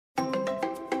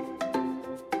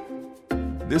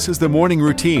This is the Morning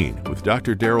Routine with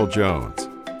Dr. Darrell Jones.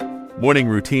 Morning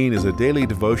Routine is a daily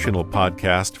devotional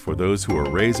podcast for those who are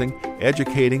raising,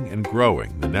 educating, and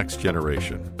growing the next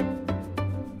generation.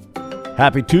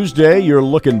 Happy Tuesday. You're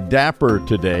looking dapper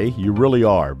today. You really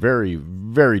are. Very,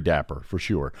 very dapper for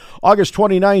sure. August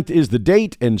 29th is the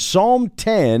date, and Psalm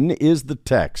 10 is the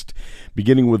text,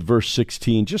 beginning with verse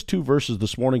 16. Just two verses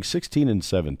this morning, 16 and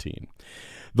 17.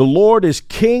 The Lord is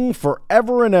king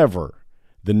forever and ever.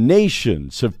 The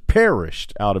nations have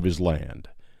perished out of his land.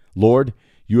 Lord,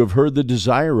 you have heard the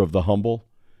desire of the humble.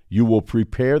 You will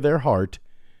prepare their heart.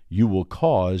 You will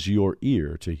cause your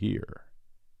ear to hear.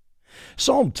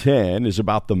 Psalm 10 is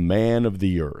about the man of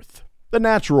the earth, the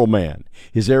natural man,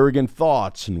 his arrogant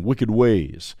thoughts and wicked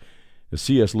ways. As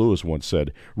C.S. Lewis once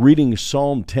said, reading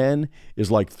Psalm 10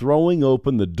 is like throwing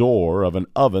open the door of an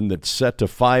oven that's set to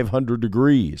 500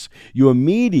 degrees. You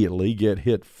immediately get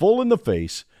hit full in the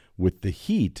face with the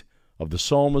heat of the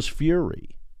psalmist's fury.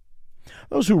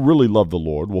 Those who really love the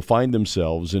Lord will find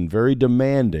themselves in very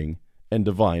demanding and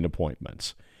divine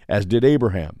appointments, as did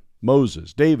Abraham,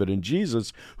 Moses, David, and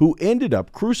Jesus, who ended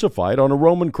up crucified on a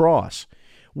Roman cross.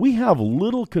 We have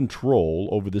little control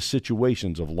over the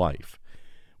situations of life.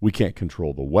 We can't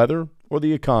control the weather or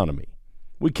the economy.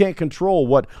 We can't control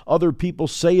what other people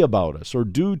say about us or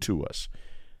do to us.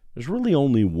 There's really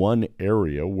only one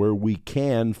area where we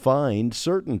can find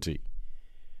certainty.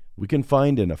 We can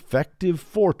find an effective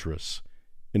fortress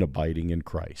in abiding in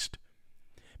Christ.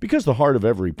 Because the heart of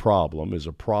every problem is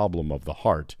a problem of the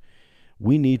heart,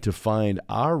 we need to find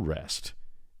our rest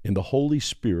in the Holy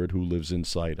Spirit who lives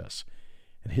inside us.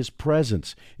 And his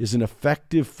presence is an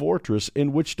effective fortress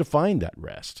in which to find that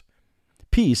rest.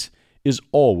 Peace is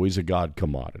always a God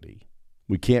commodity.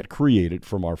 We can't create it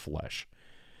from our flesh.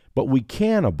 But we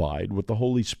can abide with the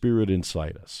Holy Spirit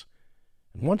inside us.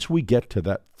 And once we get to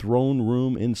that throne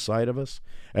room inside of us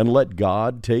and let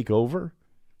God take over,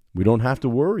 we don't have to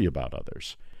worry about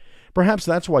others. Perhaps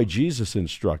that's why Jesus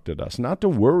instructed us not to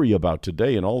worry about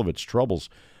today and all of its troubles,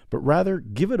 but rather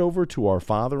give it over to our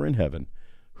Father in heaven,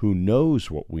 who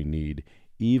knows what we need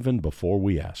even before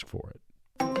we ask for it.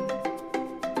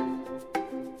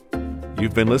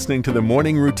 You've been listening to the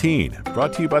Morning Routine,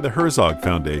 brought to you by the Herzog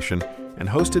Foundation and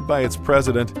hosted by its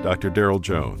president, Dr. Darrell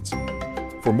Jones.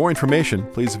 For more information,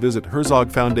 please visit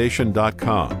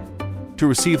herzogfoundation.com. To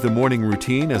receive the Morning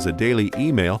Routine as a daily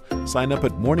email, sign up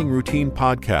at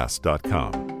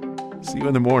morningroutinepodcast.com. See you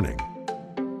in the morning.